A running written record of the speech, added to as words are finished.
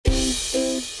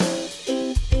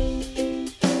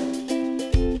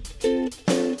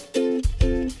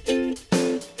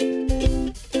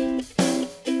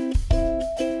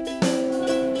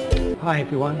Hi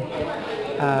everyone,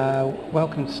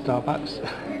 welcome to Starbucks.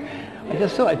 I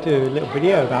just thought I'd do a little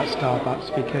video about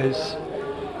Starbucks because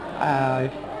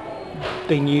I've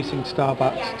been using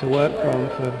Starbucks to work from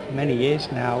for many years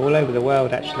now, all over the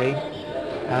world actually.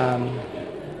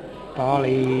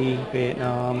 Bali,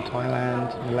 Vietnam,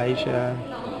 Thailand, Malaysia,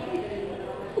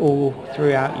 all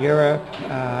throughout Europe,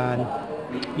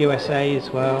 USA as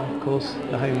well, of course,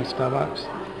 the home of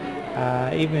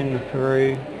Starbucks, even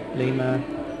Peru, Lima,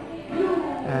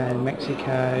 and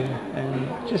Mexico,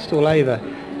 and just all over.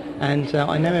 And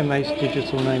I know in most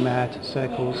digital nomad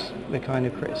circles they're kind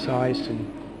of criticised, and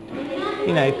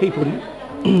you know, people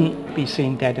be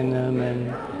seen dead in them,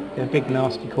 and they're a big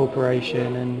nasty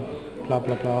corporation and blah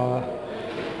blah blah.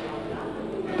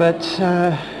 But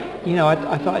you know,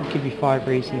 I thought I'd give you 5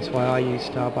 reasons why I use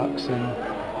Starbucks,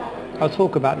 and I'll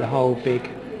talk about the whole big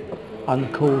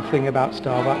uncool thing about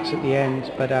Starbucks at the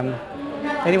end. But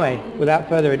anyway, without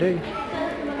further ado.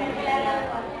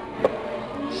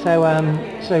 So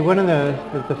one of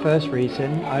the first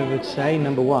reason I would say,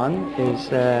 number one, is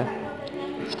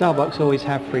Starbucks always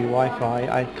have free Wi-Fi.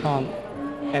 I can't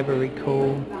ever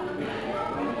recall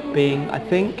being, I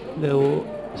think the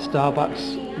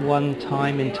Starbucks one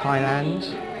time in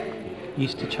Thailand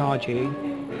used to charge you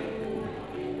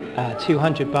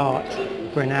 200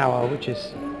 baht for an hour, which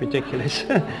is ridiculous.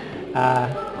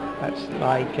 That's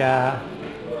like a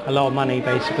lot of money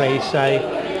basically. So,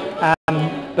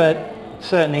 but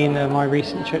certainly in my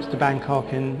recent trips to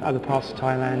Bangkok and other parts of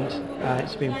Thailand,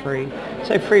 it's been free.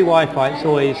 So free Wi-Fi, it's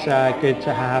always good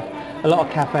to have. A lot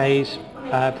of cafes,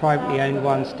 privately owned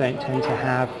ones, don't tend to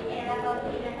have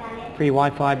free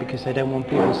Wi-Fi because they don't want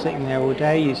people sitting there all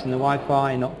day using the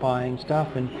Wi-Fi and not buying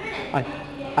stuff, and I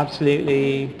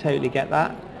absolutely, totally get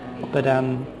that. But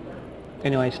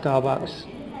anyway, Starbucks,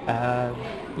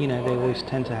 you know, they always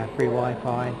tend to have free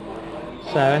Wi-Fi.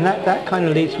 So, and that kind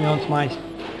of leads me on to my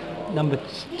number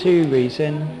 2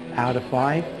 reason out of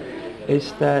 5,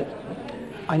 is that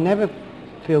I never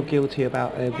feel guilty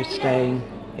about overstaying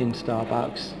in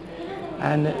Starbucks,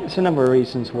 and it's a number of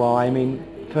reasons why. I mean,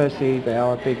 firstly, they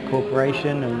are a big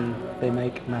corporation and they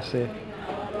make massive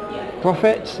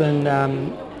profits, and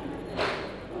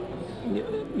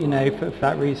you know, for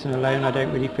that reason alone, I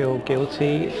don't really feel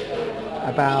guilty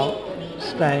about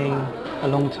staying a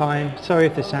long time. Sorry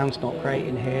if the sound's not great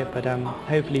in here, but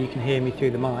hopefully you can hear me through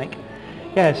the mic.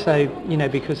 Yeah, so you know,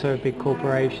 because they're a big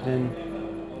corporation, and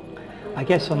I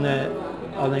guess on the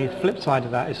flip side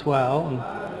of that as well,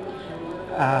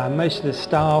 most of the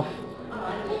staff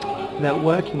that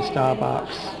work in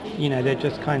Starbucks, you know, they're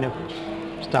just kind of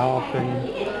staff, and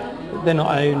they're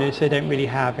not owners. They don't really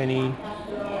have any,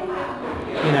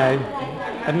 you know,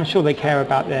 I'm sure they care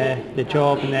about their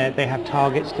job, and they have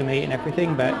targets to meet and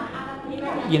everything, but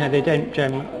you know, they don't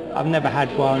I've never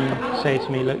had one say to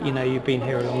me, look, you know, you've been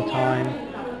here a long time,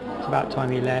 it's about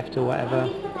time you left or whatever.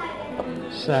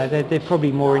 So they're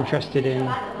probably more interested in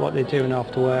what they're doing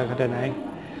after work, I don't know.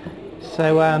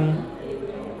 So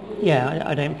yeah,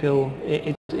 I don't feel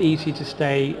it's easy to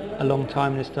stay a long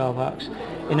time in a Starbucks.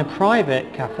 In a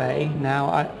private cafe,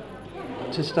 now,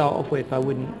 to start off with, I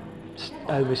wouldn't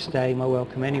overstay my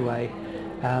welcome anyway.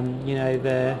 You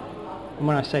know,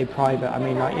 when I say private, I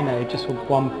mean, like, you know, just a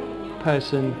one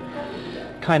person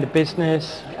kind of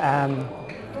business,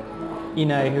 you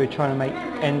know, who are trying to make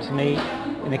ends meet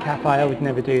in a cafe. I would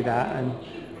never do that, and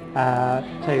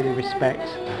totally respect.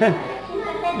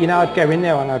 You know, I'd go in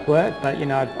there and I'd work, but you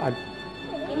know,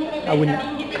 I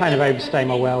wouldn't kind of overstay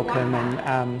my welcome,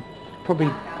 and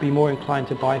probably be more inclined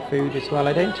to buy food as well.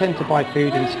 I don't tend to buy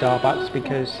food in Starbucks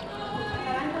because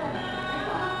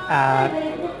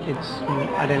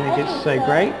I don't think it's so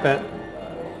great, but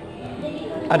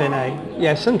I don't know.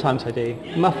 Yeah, sometimes I do.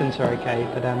 Muffins are okay,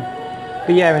 but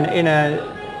yeah,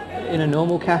 in a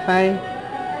normal cafe,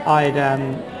 I'd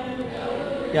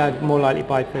more likely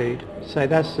buy food. So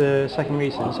that's the second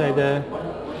reason. So the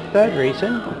third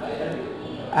reason,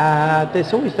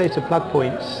 there's always loads of plug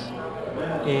points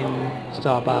in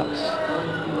Starbucks.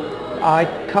 I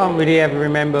can't really ever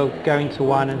remember going to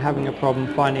one and having a problem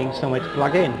finding somewhere to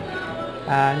plug in.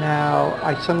 Now,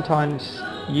 I sometimes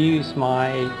use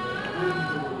my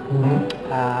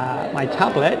my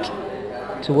tablet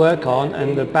to work on,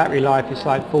 and the battery life is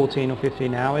like 14 or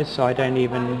 15 hours, so I don't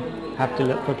even have to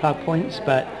look for plug points.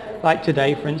 But like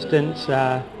today, for instance,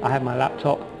 I have my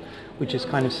laptop, which is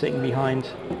kind of sitting behind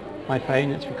my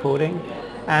phone that's recording,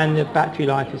 and the battery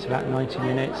life is about 90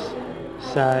 minutes.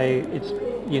 So it's,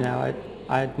 you know,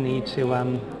 I'd need to,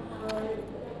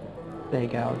 there you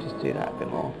go, I'll just do that a bit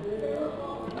more.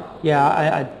 Yeah,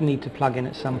 I'd need to plug in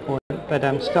at some point, but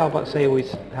Starbucks, they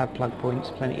always have plug points,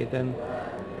 plenty of them.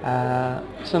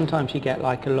 Sometimes you get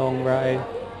like a long row,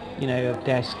 you know, of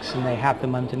desks, and they have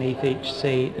them underneath each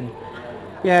seat, and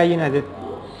yeah, you know,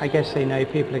 I guess they know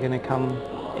people are going to come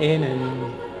in,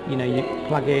 and you know, you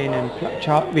plug in and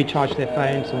recharge their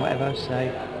phones and whatever.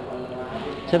 So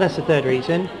that's the third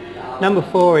reason. Number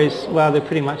 4 is, well, they're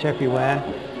pretty much everywhere.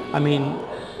 I mean,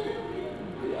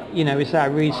 you know, is that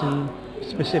a reason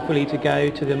specifically to go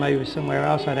to them over somewhere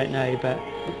else? I don't know, but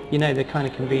you know, they're kind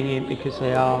of convenient because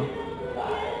they are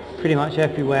pretty much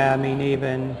everywhere. I mean,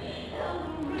 even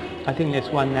I think there's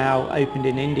one now opened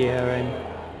in India, and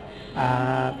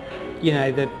you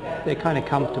know, they're kind of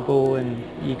comfortable, and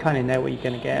you kind of know what you're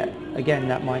going to get. Again,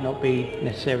 that might not be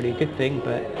necessarily a good thing,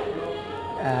 but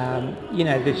you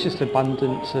know, there's just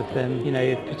abundance of them, you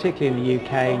know, particularly in the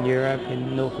UK, in Europe,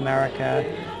 in North America,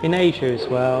 in Asia as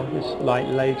well. There's like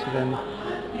loads of them.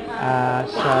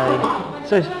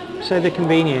 So they're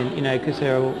convenient, you know, because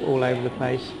they're all over the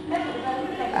place.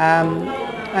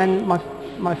 And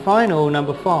my final,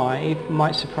 number 5,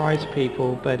 might surprise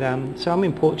people, but so I'm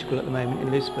in Portugal at the moment,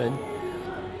 in Lisbon,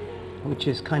 which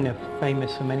is kind of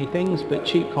famous for many things, but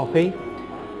cheap coffee.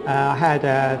 I had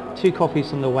 2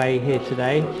 coffees on the way here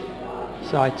today,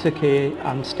 so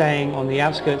I'm staying on the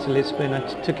outskirts of Lisbon. I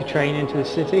took a train into the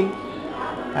city,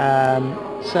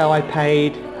 so I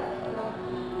paid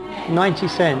 90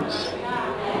 cents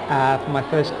for my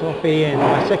first coffee, and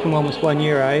my second one was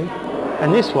 €1,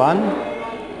 and this one,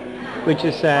 which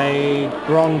is a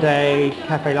grande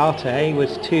cafe latte,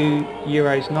 was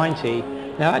 €2.90.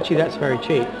 Now actually that's very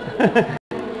cheap.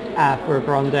 For a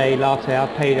grande latte I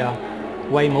paid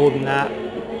way more than that.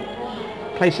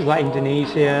 Places like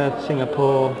Indonesia,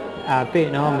 Singapore,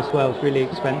 Vietnam as well is really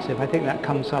expensive. I think that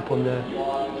comes up on the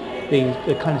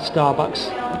kind of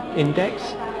Starbucks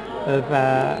index of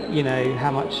you know,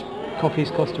 how much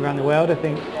coffees cost around the world. I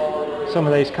think some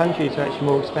of those countries are actually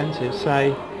more expensive.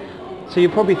 So you're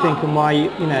probably thinking why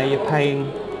you know, you're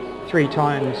paying 3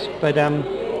 times, but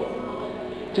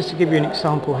just to give you an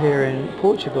example, here in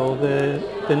Portugal, the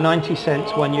 90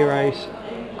 cents, €1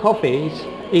 coffees,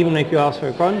 even if you ask for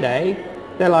a grande,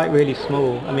 they're like really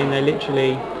small. I mean,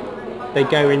 they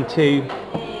go in two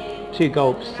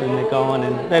gulps and they're gone,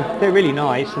 and they're really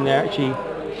nice, and they actually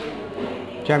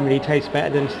generally taste better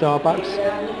than Starbucks.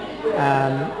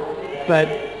 But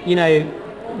you know,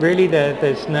 really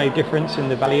there's no difference in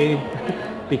the value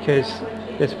because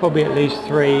there's probably at least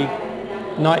 3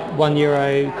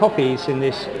 €1 coffees in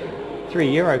this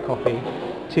 €3 coffee,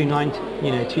 €2.90,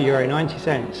 you know,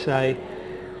 €2.90. So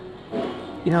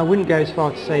you know, I wouldn't go as far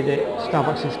to say that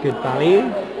Starbucks is good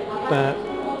value, but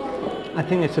I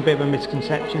think it's a bit of a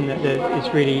misconception that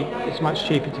it's much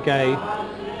cheaper to go,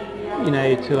 you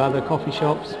know, to other coffee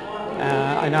shops,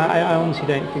 and I honestly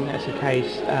don't think that's the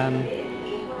case.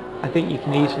 I think you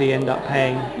can easily end up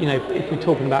paying, you know, if we're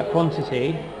talking about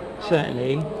quantity,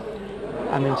 certainly,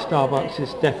 I mean, Starbucks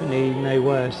is definitely no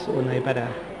worse or no better.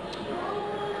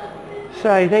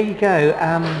 So there you go.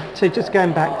 So just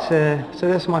going back to, so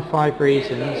that's my 5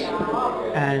 reasons,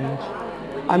 and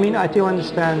I mean, I do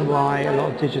understand why a lot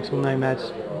of digital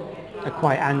nomads are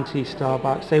quite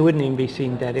anti-Starbucks. They wouldn't even be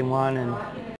seen dead in one, and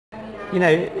you know,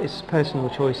 it's personal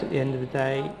choice at the end of the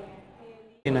day.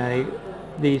 You know,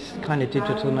 these kind of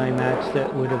digital nomads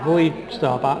that would avoid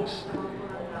Starbucks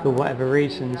for whatever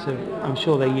reasons, I'm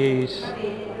sure they use,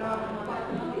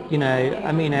 you know,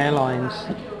 I mean, airlines,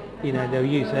 you know, they'll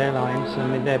use airlines. I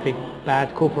mean, they're big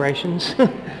bad corporations.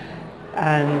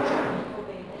 And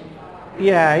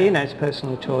yeah, you know, it's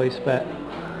personal choice, but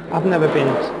I've never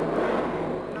been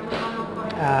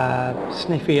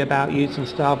sniffy about using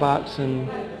Starbucks, and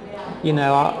you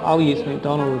know, I'll use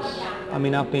McDonald's. I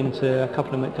mean, I've been to a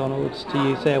couple of McDonald's to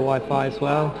use their Wi-Fi as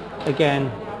well.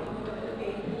 Again,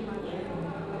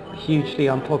 hugely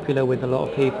unpopular with a lot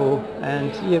of people,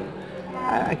 and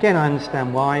again, I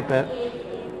understand why, but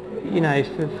you know,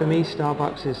 for me,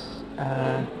 Starbucks is,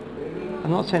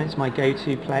 I'm not saying it's my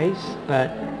go-to place,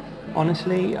 but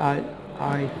honestly, I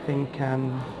think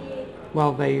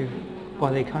while they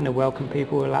kind of welcome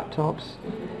people with laptops,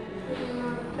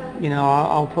 you know,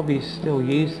 I'll probably still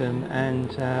use them.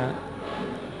 And I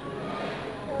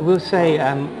will say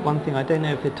one thing, I don't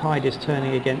know if the tide is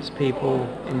turning against people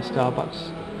in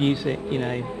Starbucks using, you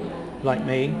know, like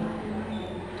me,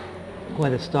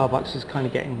 whether Starbucks is kind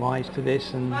of getting wise to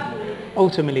this, and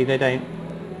ultimately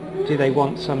do they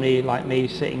want somebody like me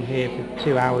sitting here for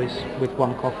 2 hours with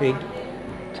one coffee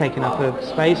taking up a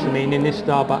space? I mean, in this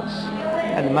Starbucks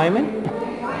at the moment,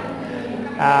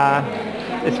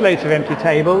 there's loads of empty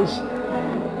tables.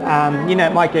 You know,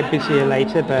 it might get busier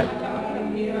later, but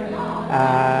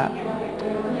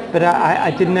But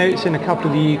I did notice in a couple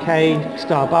of the UK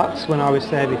Starbucks when I was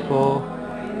there before,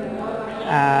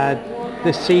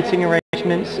 the seating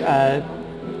arrangements are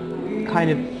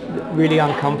kind of really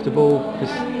uncomfortable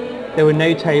because there were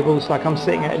no tables. Like I'm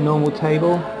sitting at a normal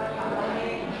table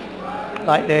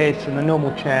like this in a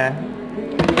normal chair.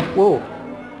 Whoa.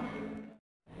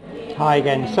 Hi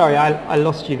again. Sorry, I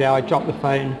lost you there. I dropped the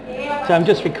phone. So I'm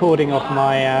just recording off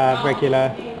my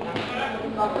regular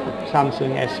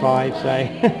Samsung S5, so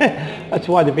that's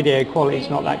why the video quality is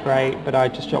not that great, but I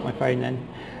just dropped my phone then.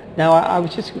 Now I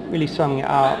was just really summing it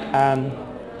up.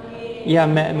 Yeah,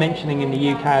 mentioning in the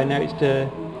UK, I noticed a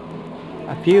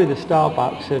few of the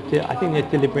Starbucks I think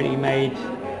they've deliberately made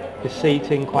the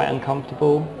seating quite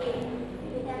uncomfortable,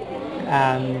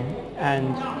 and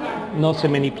not so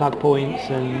many plug points,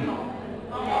 and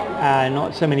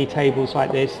not so many tables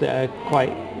like this that are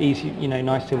quite easy,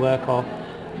 nice to work off.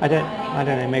 I don't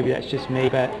know, maybe that's just me,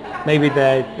 but maybe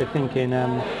they're thinking,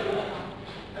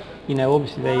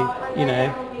 obviously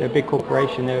they're a big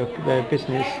corporation, they're a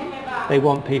business, they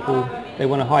want a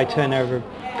high turnover of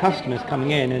customers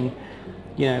coming in, and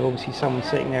obviously someone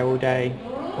sitting there all day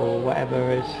or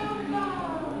whatever is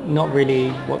not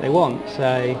really what they want.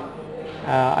 So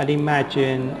I'd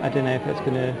imagine, I don't know if that's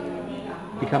going to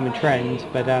become a trend,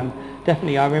 but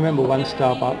definitely I remember one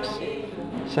Starbucks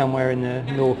somewhere in the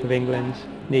north of England,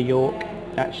 near York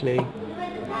actually,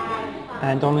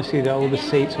 and honestly all the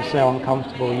seats were so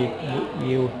uncomfortable,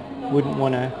 you wouldn't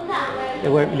want to,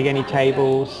 there weren't really any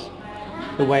tables,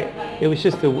 the way it was,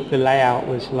 just the layout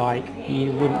was like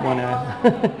you wouldn't want to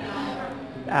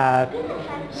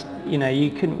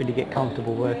you couldn't really get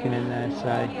comfortable working in there. So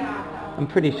I'm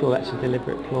pretty sure that's a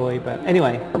deliberate ploy, but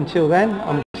anyway, until then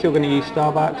I'm still going to use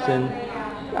Starbucks, and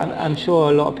I'm sure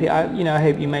a lot of people, I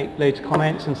hope you make loads of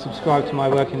comments and subscribe to my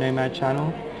Working Nomad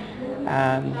channel,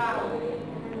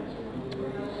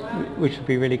 which would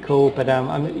be really cool. But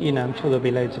I'm sure there'll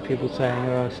be loads of people saying,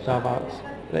 oh, Starbucks,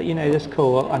 but that's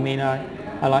cool. I mean,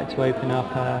 I like to open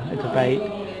up a debate,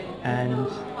 and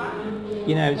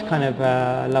it's kind of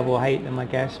love or hate them, I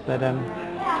guess, but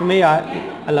for me,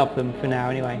 I love them for now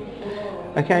anyway.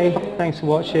 Okay, thanks for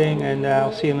watching, and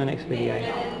I'll see you in the next video.